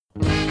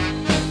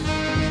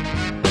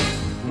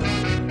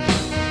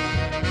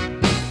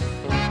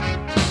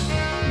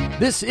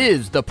This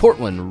is the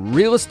Portland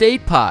Real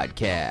Estate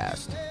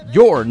Podcast,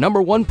 your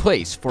number one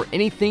place for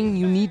anything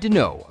you need to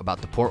know about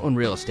the Portland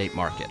real estate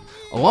market,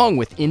 along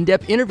with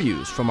in-depth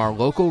interviews from our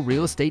local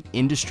real estate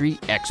industry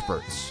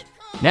experts.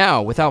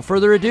 Now, without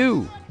further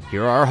ado,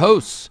 here are our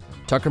hosts,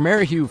 Tucker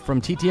Merrihew from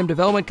TTM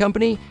Development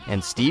Company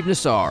and Steve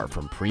Nassar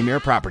from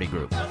Premier Property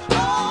Group.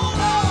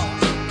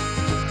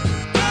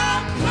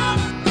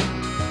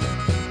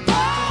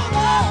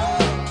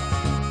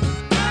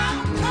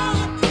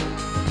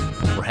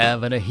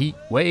 Having a heat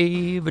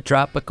wave, a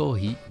tropical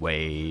heat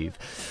wave.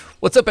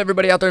 What's up,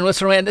 everybody out there in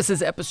listener land? This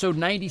is episode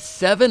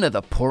 97 of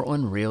the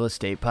Portland Real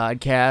Estate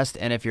Podcast.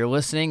 And if you're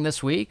listening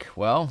this week,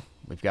 well,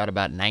 we've got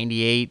about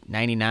 98,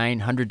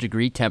 99,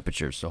 100-degree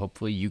temperatures. So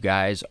hopefully you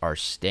guys are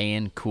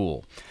staying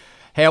cool.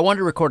 Hey, I wanted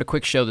to record a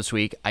quick show this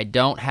week. I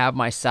don't have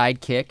my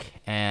sidekick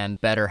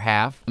and better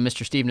half,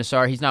 Mr. Steve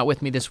Nassar. He's not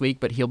with me this week,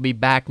 but he'll be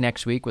back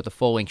next week with a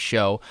full-length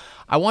show.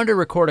 I wanted to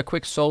record a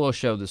quick solo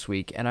show this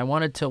week, and I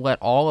wanted to let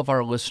all of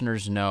our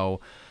listeners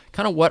know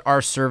kind of what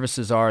our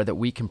services are that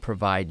we can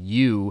provide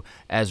you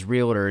as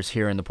realtors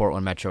here in the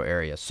Portland metro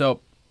area.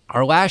 So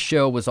our last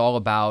show was all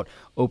about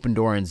Open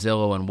Door and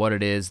Zillow and what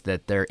it is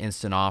that their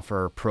instant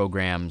offer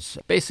programs,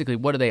 basically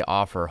what do they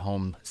offer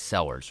home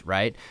sellers,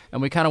 right?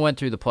 And we kind of went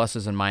through the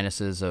pluses and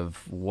minuses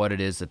of what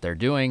it is that they're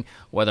doing,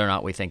 whether or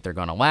not we think they're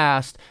going to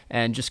last,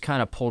 and just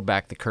kind of pulled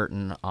back the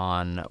curtain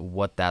on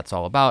what that's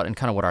all about and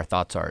kind of what our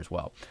thoughts are as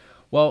well.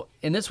 Well,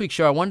 in this week's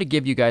show, I wanted to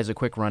give you guys a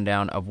quick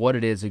rundown of what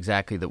it is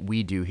exactly that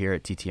we do here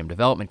at TTM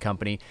Development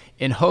Company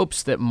in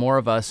hopes that more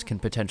of us can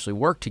potentially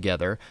work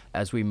together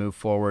as we move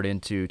forward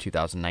into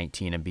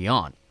 2019 and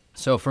beyond.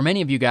 So for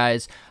many of you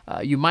guys,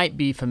 you might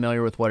be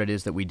familiar with what it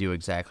is that we do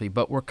exactly,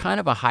 but we're kind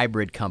of a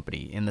hybrid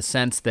company in the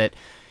sense that,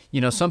 you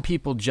know, some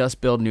people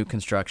just build new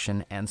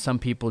construction and some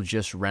people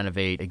just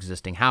renovate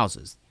existing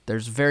houses.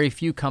 There's very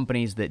few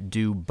companies that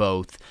do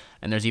both,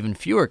 and there's even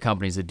fewer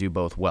companies that do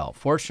both well.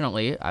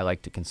 Fortunately, I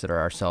like to consider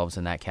ourselves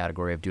in that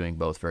category of doing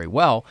both very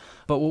well.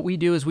 But what we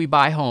do is we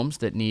buy homes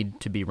that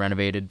need to be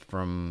renovated,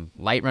 from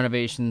light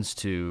renovations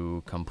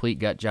to complete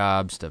gut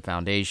jobs to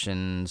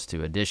foundations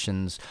to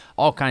additions,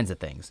 all kinds of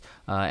things.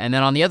 And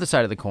then on the other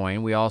side of the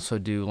coin, we also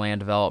do land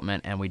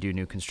development and we do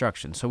new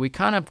construction. So we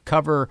kind of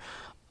cover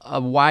a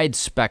wide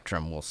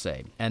spectrum, we'll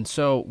say. And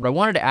so what I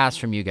wanted to ask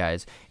from you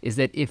guys is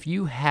that if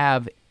you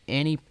have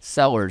any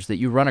sellers that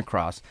you run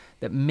across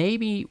that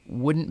maybe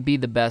wouldn't be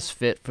the best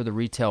fit for the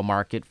retail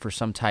market for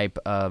some type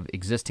of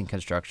existing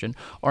construction,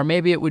 or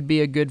maybe it would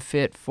be a good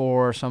fit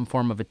for some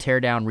form of a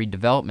tear-down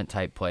redevelopment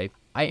type play,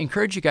 I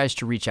encourage you guys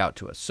to reach out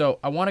to us. So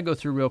I want to go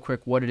through real quick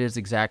what it is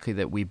exactly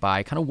that we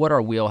buy, kind of what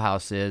our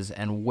wheelhouse is,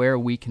 and where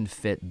we can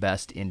fit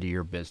best into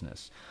your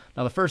business.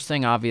 Now, the first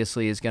thing,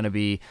 obviously, is going to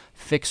be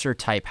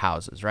fixer-type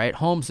houses, right?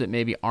 Homes that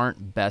maybe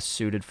aren't best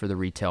suited for the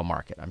retail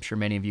market. I'm sure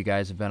many of you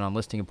guys have been on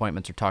listing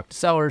appointments or talked to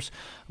sellers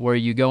where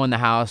you go in the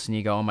house and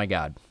you go, oh, my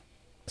God.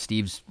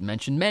 Steve's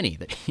mentioned many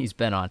that he's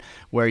been on,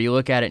 where you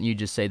look at it and you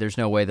just say, there's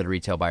no way that a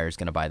retail buyer is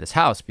going to buy this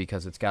house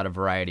because it's got a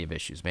variety of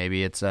issues.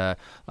 Maybe it's a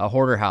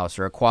hoarder house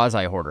or a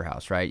quasi-hoarder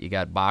house, right? You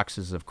got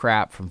boxes of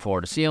crap from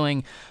floor to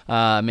ceiling.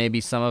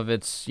 Maybe some of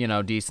it's,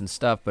 decent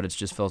stuff, but it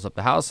just fills up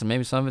the house, and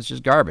maybe some of it's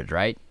just garbage,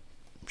 right?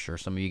 I'm sure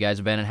some of you guys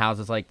have been in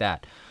houses like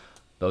that.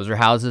 Those are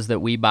houses that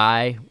we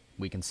buy.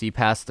 We can see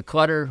past the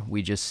clutter.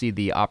 We just see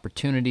the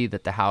opportunity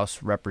that the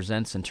house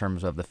represents in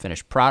terms of the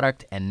finished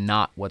product and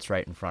not what's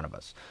right in front of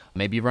us.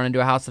 Maybe you run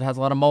into a house that has a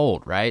lot of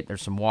mold, right?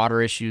 There's some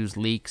water issues,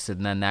 leaks,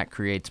 and then that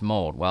creates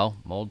mold. Well,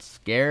 mold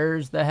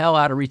scares the hell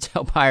out of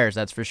retail buyers,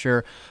 that's for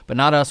sure, but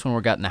not us when we're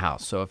gutting the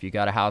house. So if you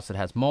got a house that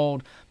has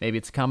mold, maybe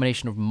it's a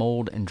combination of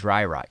mold and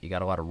dry rot. You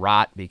got a lot of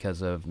rot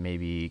because of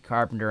maybe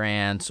carpenter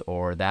ants,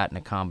 or that in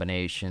a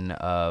combination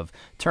of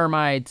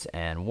termites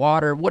and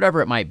water,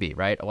 whatever it might be,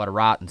 right? A lot of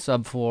rot in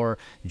subfloor,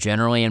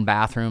 generally in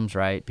bathrooms,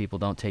 right? People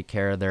don't take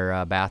care of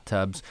their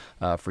bathtubs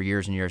for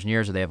years and years and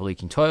years, or they have a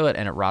leaking toilet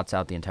and it rots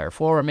out the entire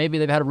floor. Or maybe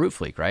they've had a roof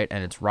leak, right?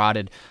 And it's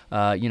rotted,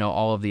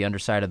 all of the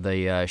underside of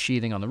the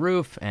sheathing on the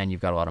roof, and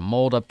you've got a lot of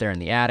mold up there in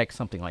the attic,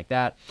 something like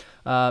that.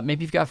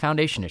 Maybe you've got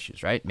foundation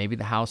issues, right? Maybe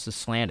the house is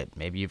slanted.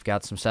 Maybe you've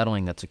got some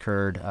settling that's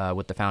occurred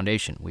with the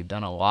foundation. We've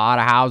done a lot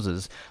of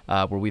houses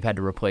where we've had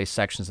to replace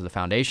sections of the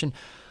foundation.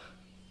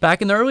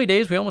 Back in the early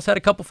days, we almost had a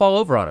couple fall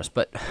over on us,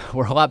 but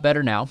we're a lot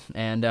better now,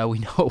 and we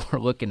know what we're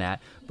looking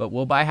at. But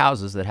we'll buy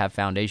houses that have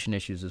foundation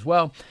issues as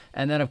well.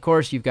 And then, of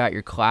course, you've got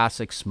your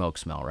classic smoke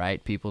smell,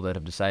 right? People that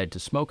have decided to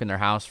smoke in their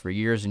house for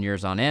years and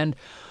years on end.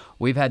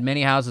 We've had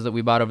many houses that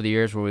we bought over the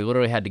years where we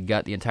literally had to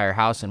gut the entire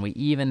house, and we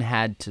even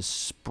had to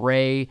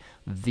spray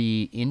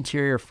the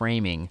interior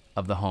framing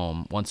of the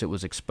home once it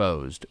was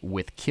exposed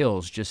with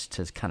kills just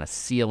to kind of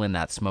seal in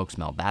that smoke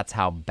smell. That's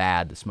how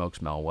bad the smoke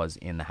smell was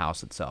in the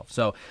house itself.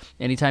 So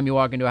anytime you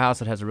walk into a house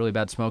that has a really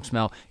bad smoke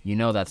smell, you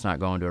know that's not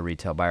going to a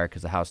retail buyer,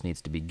 because the house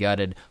needs to be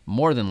gutted,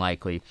 more than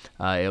likely,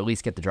 at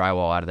least get the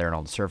drywall out of there and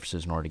all the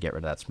surfaces in order to get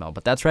rid of that smell.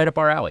 But that's right up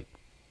our alley.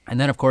 And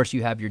then, of course,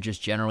 you have your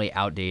just generally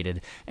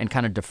outdated and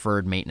kind of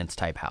deferred maintenance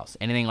type house.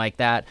 Anything like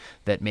that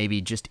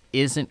maybe just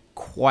isn't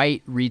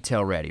quite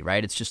retail ready,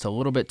 right? It's just a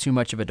little bit too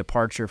much of a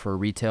departure for a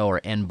retail or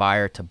end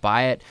buyer to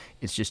buy it.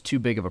 It's just too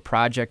big of a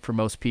project for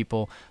most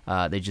people.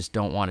 They just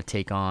don't want to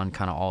take on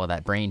kind of all of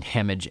that brain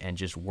damage and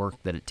just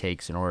work that it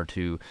takes in order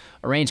to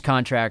arrange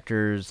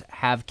contractors,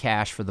 have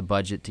cash for the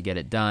budget to get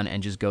it done,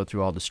 and just go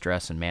through all the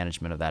stress and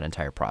management of that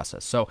entire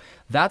process. So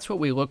that's what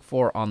we look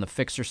for on the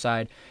fixer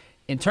side.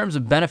 In terms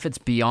of benefits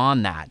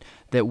beyond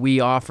that we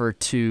offer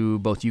to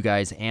both you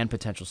guys and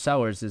potential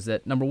sellers is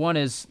that number one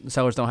is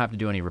sellers don't have to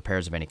do any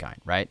repairs of any kind,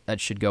 right?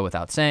 That should go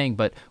without saying,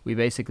 but we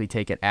basically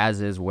take it as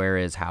is, where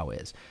is, how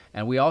is.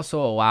 And we also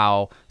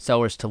allow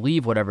sellers to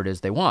leave whatever it is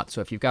they want.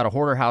 So if you've got a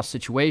hoarder house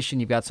situation,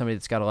 you've got somebody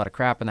that's got a lot of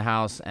crap in the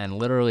house and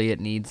literally it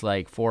needs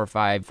like 4 or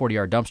 5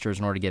 40-yard dumpsters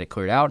in order to get it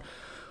cleared out,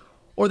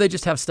 or they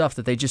just have stuff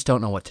that they just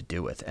don't know what to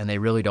do with and they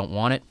really don't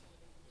want it,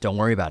 don't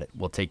worry about it.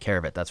 We'll take care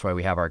of it. That's why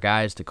we have our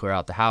guys to clear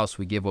out the house.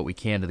 We give what we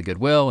can to the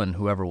Goodwill and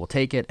whoever will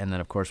take it. And then,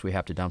 of course, we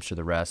have to dumpster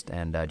the rest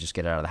and just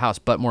get it out of the house.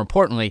 But more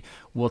importantly,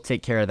 we'll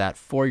take care of that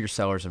for your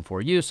sellers and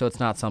for you, so it's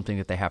not something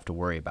that they have to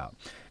worry about.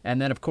 And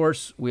then, of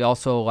course, we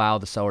also allow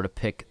the seller to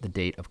pick the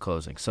date of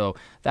closing. So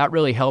that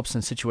really helps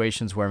in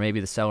situations where maybe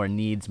the seller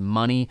needs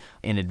money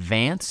in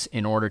advance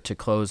in order to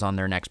close on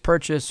their next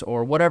purchase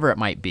or whatever it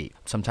might be.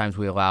 Sometimes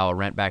we allow a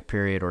rent back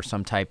period or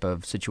some type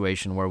of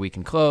situation where we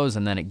can close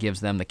and then it gives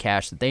them the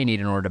cash that they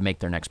need in order to make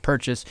their next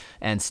purchase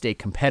and stay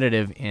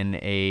competitive in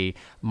a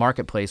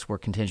marketplace where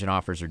contingent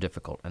offers are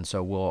difficult. And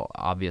so we'll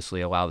obviously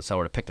allow the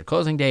seller to pick their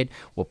closing date.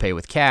 We'll pay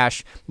with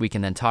cash. We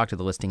can then talk to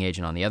the listing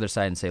agent on the other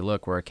side and say,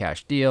 look, we're a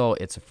cash deal.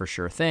 It's a for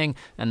sure thing.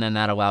 And then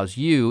that allows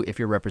you, if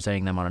you're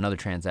representing them on another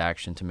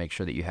transaction, to make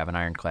sure that you have an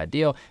ironclad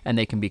deal and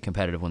they can be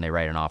competitive when they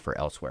write an offer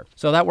elsewhere.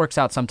 So that works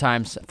out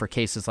sometimes for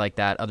cases like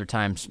that. Other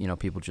times,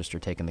 people just are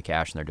taking the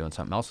cash and they're doing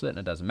something else with it and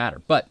it doesn't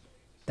matter. But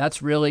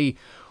that's really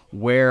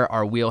where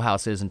our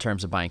wheelhouse is in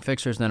terms of buying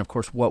fixers, and then, of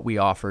course, what we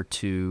offer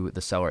to the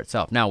seller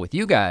itself. Now, with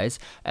you guys,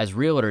 as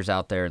realtors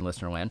out there in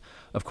listener land,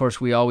 of course,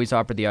 we always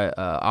offer the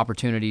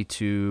opportunity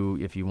to,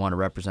 if you want to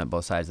represent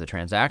both sides of the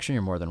transaction,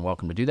 you're more than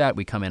welcome to do that.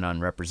 We come in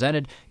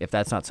unrepresented. If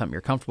that's not something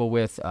you're comfortable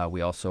with,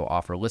 we also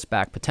offer list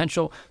back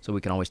potential, so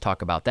we can always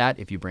talk about that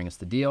if you bring us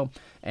the deal.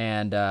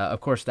 And,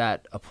 of course,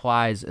 that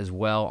applies as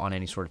well on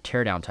any sort of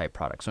teardown type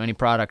product. So any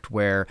product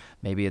where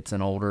maybe it's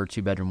an older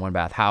 2-bedroom,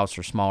 1-bath house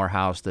or smaller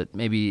house that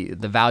maybe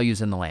the value's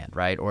in the land,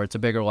 right? Or it's a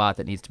bigger lot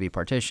that needs to be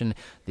partitioned.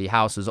 The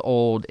house is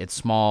old, it's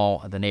small,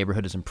 the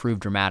neighborhood has improved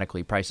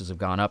dramatically, prices have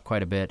gone up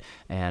quite a bit,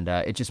 and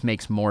it just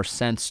makes more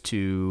sense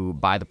to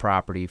buy the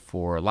property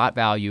for lot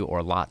value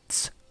or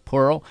lots,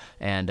 plural,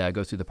 and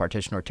go through the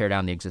partition or tear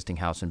down the existing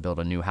house and build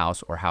a new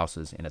house or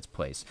houses in its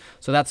place.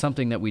 So that's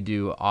something that we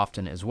do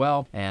often as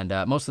well. And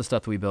most of the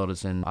stuff that we build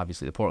is in,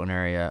 obviously, the Portland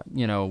area.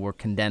 We're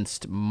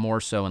condensed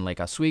more so in Lake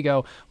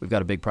Oswego. We've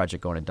got a big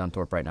project going in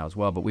Dunthorpe right now as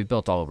well, but we've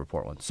built all over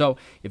Portland. So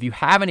if you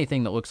have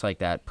anything that looks like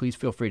that, please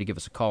feel free to give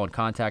us a call and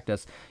contact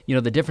us.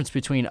 The difference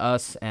between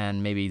us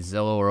and maybe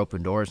Zillow or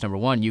Open Doors, number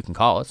one, you can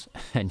call us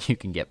and you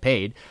can get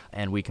paid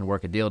and we can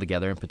work a deal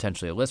together and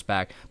potentially a list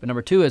back. But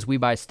number two is we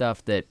buy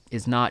stuff that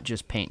is not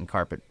just paint and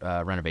carpet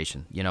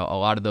renovation. A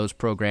lot of those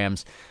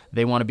programs,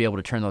 they want to be able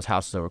to turn those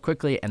houses over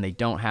quickly, and they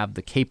don't have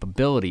the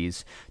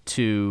capabilities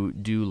to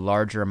do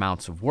larger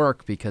amounts of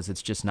work because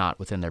it's just not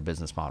within their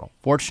business model.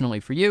 Fortunately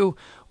for you,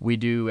 we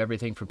do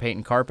everything from paint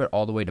and carpet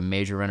all the way to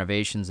major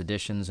renovations,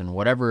 additions, and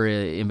whatever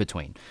in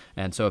between.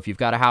 And so if you've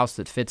got a house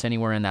that fits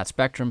anywhere in that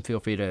spectrum,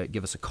 feel free to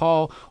give us a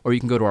call, or you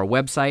can go to our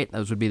website.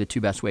 Those would be the two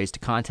best ways to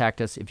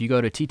contact us. If you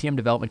go to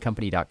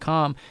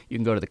ttmdevelopmentcompany.com, you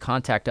can go to the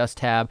Contact Us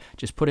tab,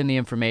 just put in the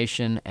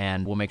information,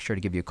 and we'll make sure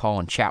to give you a call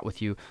and chat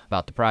with you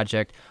about the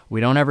project. We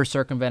don't ever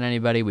circumvent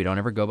anybody. We don't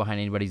ever go behind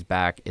anybody's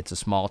back. It's a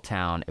small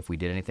town. If we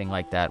did anything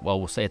like that, well,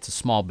 we'll say it's a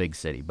small, big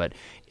city. But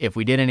if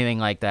we did anything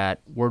like that,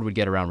 word would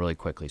get around really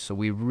quickly. So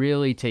we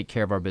really take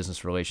care of our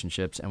business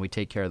relationships, and we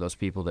take care of those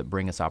people that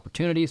bring us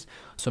opportunities.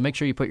 So make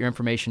sure you put your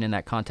information in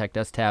that Contact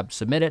Us tab,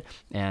 submit it,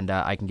 and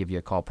I can give you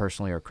a call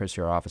personally, or Chris,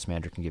 your office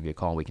manager, can give you a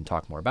call, and we can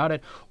talk more about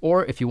it.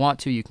 Or if you want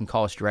to, you can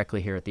call us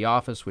directly here at the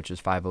office, which is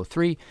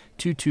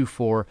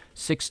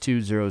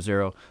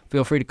 503-224-6200.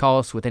 Feel free to call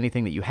us with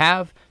anything that you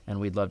have, and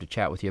we'd love to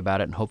chat with you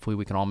about it, and hopefully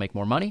we can all make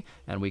more money,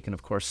 and we can,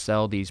 of course,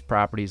 sell these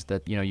properties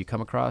that you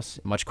come across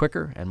much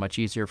quicker and much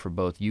easier for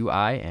both you,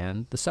 I,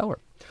 and the seller.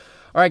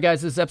 All right,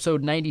 guys, this is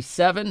episode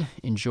 97.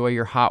 Enjoy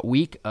your hot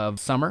week of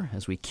summer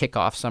as we kick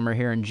off summer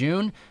here in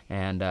June,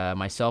 and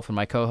myself and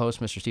my co-host,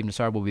 Mr. Steve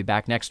Nassar, will be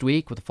back next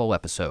week with a full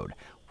episode.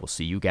 We'll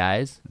see you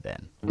guys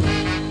then.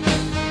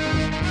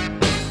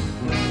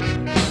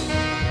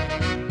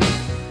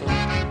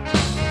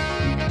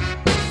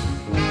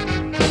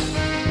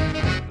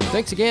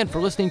 Thanks again for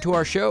listening to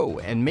our show,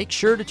 and make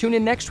sure to tune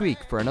in next week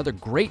for another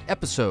great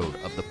episode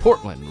of the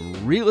Portland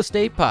Real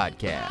Estate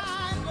Podcast.